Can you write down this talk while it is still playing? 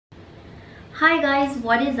Hi guys,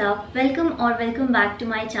 what is up? Welcome back to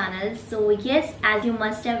my channel. So yes, as you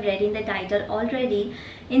must have read in the title already,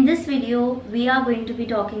 in this video we are going to be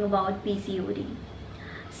talking about PCOD.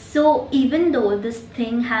 So even though this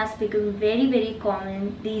thing has become very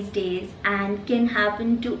common these days and can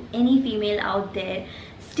happen to any female out there,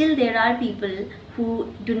 still there are people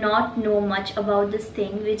who do not know much about this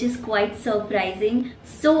thing, which is quite surprising.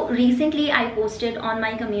 So recently I posted on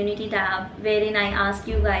my community tab wherein I asked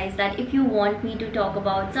you guys that if you want me to talk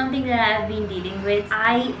about something that I have been dealing with.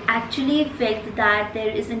 I actually felt that there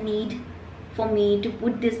is a need for me to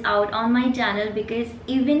put this out on my channel, because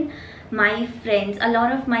even my friends, a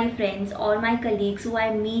lot of my friends or my colleagues who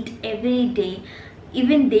I meet every day,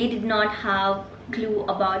 even they did not have clue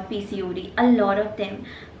about PCOD, a lot of them,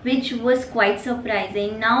 which was quite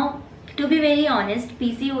surprising. Now, to be very honest,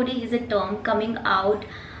 PCOD is a term coming out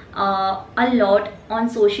a lot on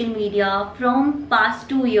social media from past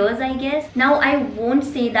 2 years, I guess. Now I won't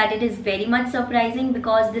say that it is very much surprising,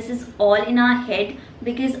 because this is all in our head,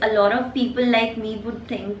 because a lot of people like me would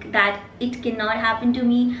think that it cannot happen to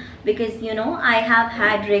me, because I have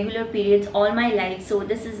had regular periods all my life, so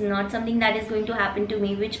this is not something that is going to happen to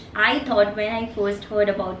me, which I thought when I first heard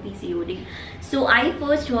about PCOD. So I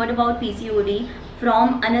first heard about PCOD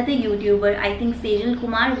from another YouTuber, I think Sejal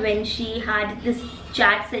Kumar, when she had this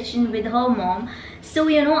chat session with her mom. So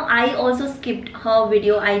I also skipped her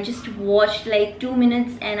video. I just watched like 2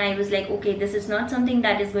 minutes and I was like, okay, this is not something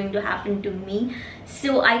that is going to happen to me,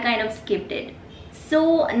 so I kind of skipped it.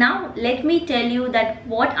 So now let me tell you that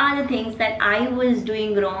what are the things that I was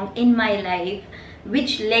doing wrong in my life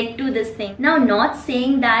which led to this thing. Now, not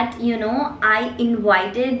saying that I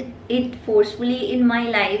invited it forcefully in my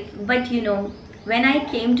life, but when I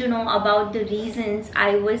came to know about the reasons,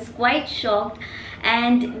 I was quite shocked,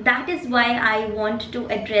 and that is why I want to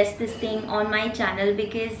address this thing on my channel,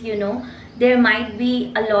 because there might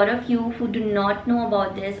be a lot of you who do not know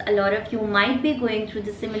about this. A lot of you might be going through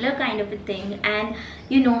the similar kind of a thing, and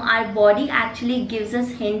our body actually gives us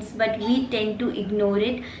hints, but we tend to ignore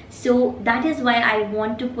it. So that is why I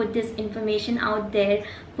want to put this information out there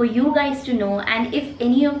for you guys to know. And if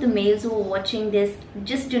any of the males who are watching this,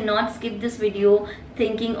 just do not skip this video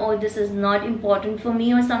thinking, oh, this is not important for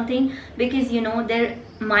me or something, because there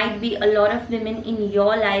might be a lot of women in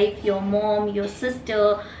your life, your mom, your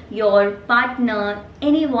sister, your partner,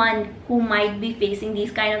 anyone who might be facing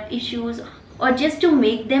these kind of issues. Or just to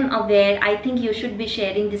make them aware, I think you should be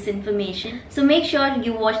sharing this information. So make sure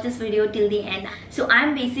you watch this video till the end. So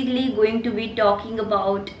I'm basically going to be talking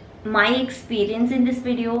about my experience in this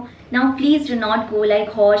video. Now please do not go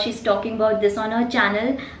like, oh, she's talking about this on her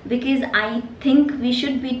channel, because I think we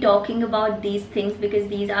should be talking about these things, because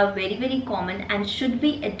these are very common and should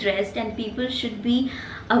be addressed, and people should be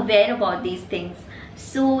aware about these things.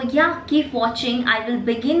 So yeah, keep watching. I will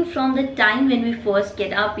begin from the time when we first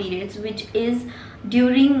get our periods, which is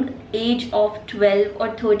during age of 12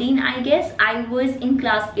 or 13, I guess. I was in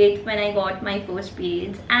class 8 when I got my first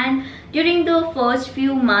periods, and during the first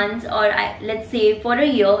few months, or let's say for a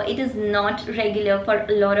year, it is not regular for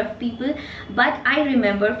a lot of people. But I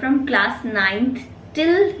remember from class 9th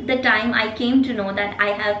till the time I came to know that I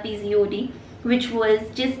have PCOD, which was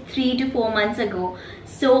just 3 to 4 months ago.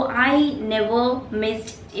 So I never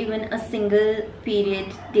missed even a single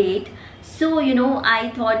period date. So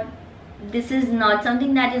I thought this is not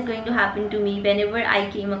something that is going to happen to me. Whenever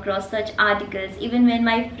I came across such articles, even when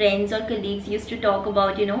my friends or colleagues used to talk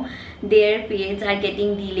about their periods are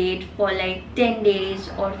getting delayed for like 10 days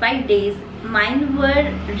or 5 days, mine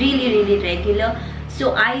were really regular.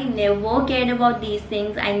 So I never cared about these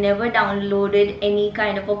things. I never downloaded any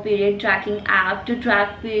kind of a period tracking app to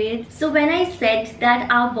track periods. So when I said that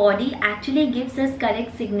our body actually gives us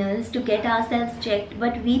correct signals to get ourselves checked,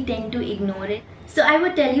 but we tend to ignore it. So I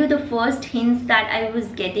would tell you the first hints that I was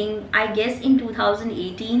getting, I guess in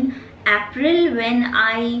 2018 April, when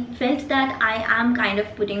I felt that I am kind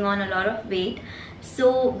of putting on a lot of weight.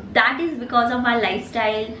 So that is because of our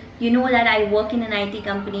lifestyle. That I work in an IT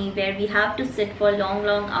company where we have to sit for long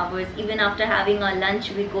hours. Even after having our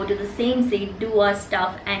lunch, we go to the same seat, do our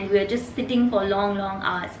stuff, and we're just sitting for long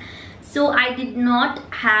hours. So I did not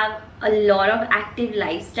have a lot of active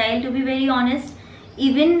lifestyle, to be very honest.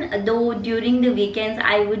 Even though during the weekends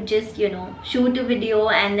I would just shoot a video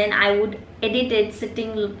and then I would edit it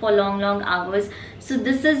sitting for long hours. So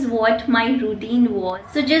this is what my routine was.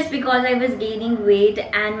 So just because I was gaining weight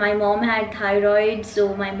and my mom had thyroid,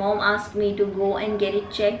 so my mom asked me to go and get it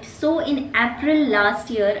checked. So in April last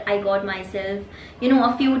year I got myself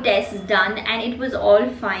a few tests done, and it was all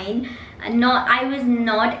fine. No, I was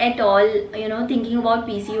not at all, thinking about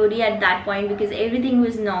PCOD at that point, because everything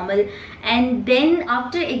was normal. And then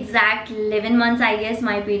after exact 11 months, I guess,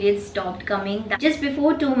 my periods stopped coming. Just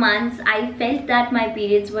before 2 months, I felt that my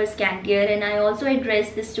periods were scantier, and I also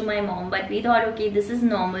addressed this to my mom, but we thought, okay, this is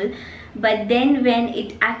normal. But then when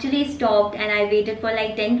it actually stopped and I waited for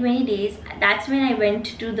like 10-20 days, that's when I went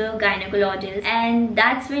to the gynecologist, and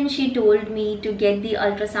that's when she told me to get the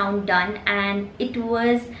ultrasound done, and it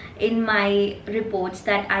was in my reports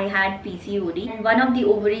that I had PCOD, and one of the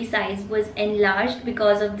ovary size was enlarged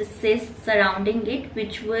because of the cysts surrounding it,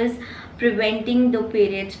 which was preventing the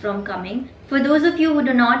periods from coming. For those of you who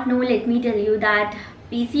do not know, let me tell you that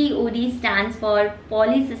PCOD stands for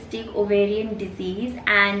polycystic ovarian disease,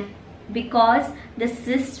 and because the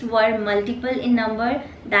cysts were multiple in number,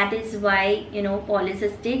 that is why,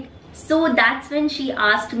 polycystic. So that's when she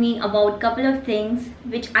asked me about couple of things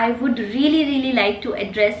which I would really like to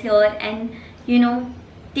address here, and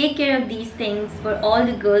take care of these things. For all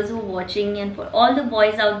the girls who are watching and for all the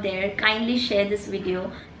boys out there, kindly share this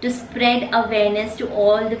video to spread awareness to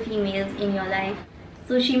all the females in your life.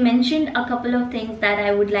 So she mentioned a couple of things that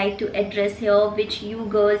I would like to address here, which you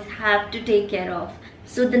girls have to take care of.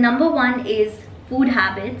 So the number one is food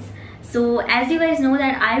habits. So as you guys know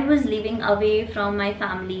that I was living away from my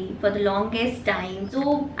family for the longest time.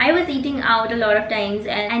 So I was eating out a lot of times,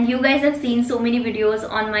 and you guys have seen so many videos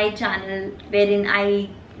on my channel wherein I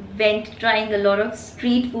went trying a lot of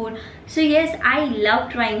street food. So yes, I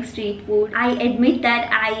love trying street food. I admit that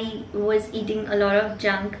I was eating a lot of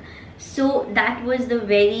junk. So that was the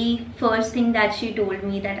very first thing that she told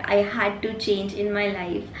me that I had to change in my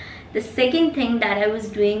life. The second thing that I was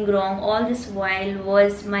doing wrong all this while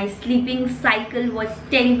was my sleeping cycle was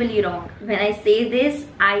terribly wrong. When I say this,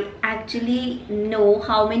 I actually know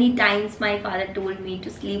how many times my father told me to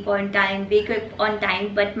sleep on time, wake up on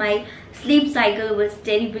time, but my sleep cycle was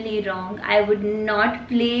terribly wrong. I would not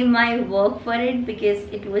blame my work for it, because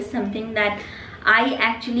it was something that I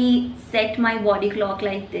actually set my body clock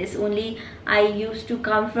like this. Only I used to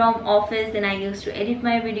come from office, then I used to edit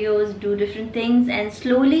my videos, do different things, and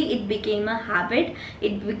slowly it became a habit.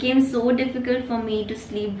 It became so difficult for me to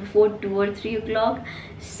sleep before 2 or 3 o'clock.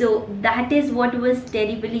 So that is what was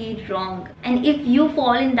terribly wrong. And if you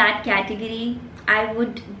fall in that category, I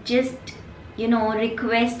would just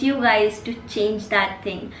request you guys to change that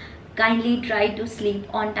thing. Kindly try to sleep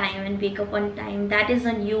on time and wake up on time. That is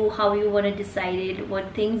on you, how you want to decide it,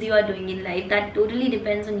 what things you are doing in life. That totally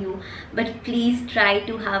depends on you. But please try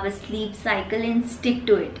to have a sleep cycle and stick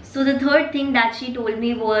to it. So the third thing that she told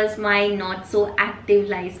me was my not so active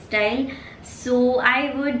lifestyle. So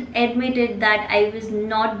I would admit it that I was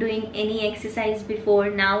not doing any exercise before.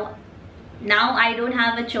 Now I don't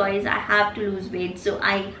have a choice. I have to lose weight. So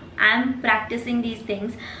I am practicing these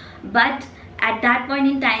things. But at that point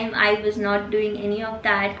in time, I was not doing any of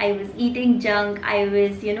that. I was eating junk. I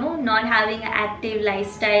was, not having an active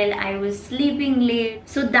lifestyle. I was sleeping late.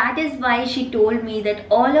 So that is why she told me that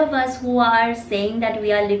all of us who are saying that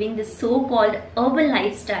we are living this so-called urban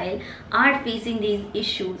lifestyle are facing these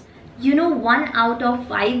issues. 1 out of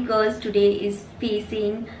 5 girls today is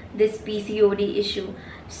facing this PCOD issue.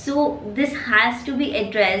 So this has to be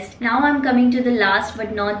addressed. Now I'm coming to the last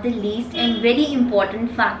but not the least and very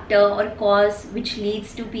important factor or cause which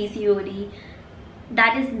leads to PCOD.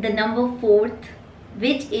 That is the number 4th,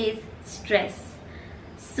 which is stress.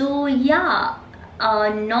 So yeah,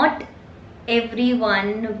 not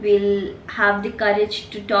everyone will have the courage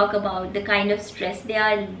to talk about the kind of stress they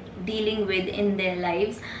are dealing with in their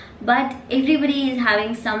lives. But everybody is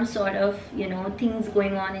having some sort of things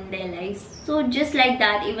going on in their lives. So just like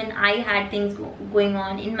that, even I had things going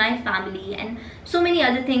on in my family and so many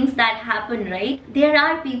other things that happen, right? There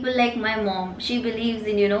are people like my mom. She believes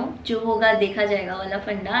in jo hoga dekha jayega wala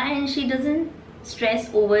funda, and she doesn't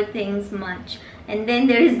stress over things much. And then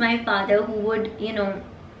there is my father who would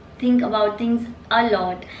think about things a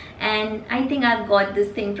lot, and I think I've got this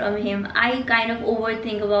thing from him. I kind of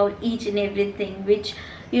overthink about each and everything, which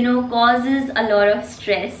causes a lot of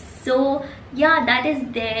stress. So yeah, that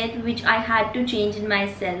is there which I had to change in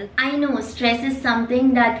myself. I know stress is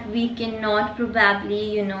something that we cannot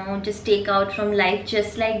probably just take out from life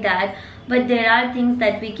just like that, but there are things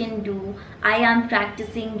that we can do. I am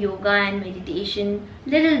practicing yoga and meditation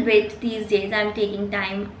little bit these days. I'm taking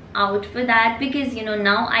time out for that because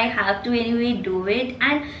now I have to anyway do it,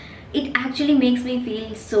 and it actually makes me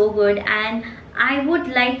feel so good. And I would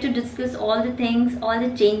like to discuss all the things, all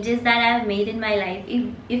the changes that I have made in my life.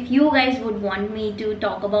 If you guys would want me to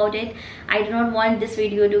talk about it, I do not want this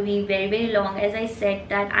video to be very long. As I said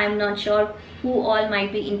that I'm not sure who all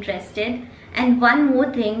might be interested. And one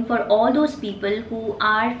more thing, for all those people who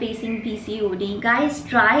are facing PCOD, guys,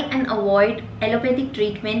 try and avoid allopathic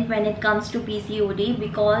treatment when it comes to PCOD,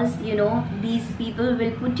 because these people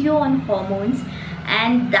will put you on hormones,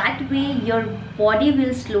 and that way your body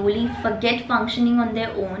will slowly forget functioning on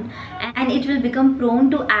their own, and it will become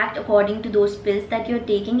prone to act according to those pills that you're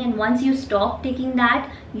taking. And once you stop taking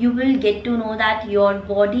that, you will get to know that your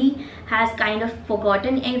body has kind of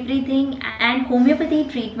forgotten everything. And homeopathy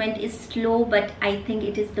treatment is slow, but I think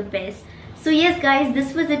it is the best. So yes guys,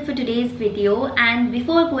 this was it for today's video, and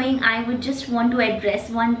before going I would just want to address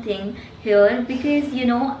one thing here, because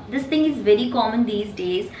this thing is very common these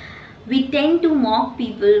days. We tend to mock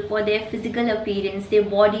people for their physical appearance, their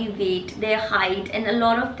body weight, their height, and a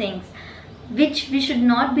lot of things, which we should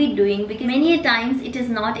not be doing, because many a times it is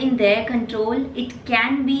not in their control. It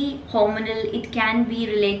can be hormonal, it can be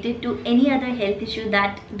related to any other health issue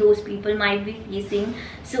that those people might be facing.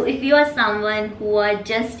 So if you are someone who are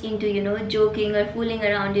just into joking or fooling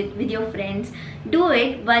around it with your friends, do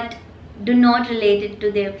it, but do not relate it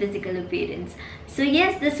to their physical appearance. So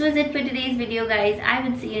yes, this was it for today's video guys. I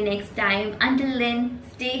will see you next time. Until then,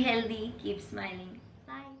 stay healthy, keep smiling.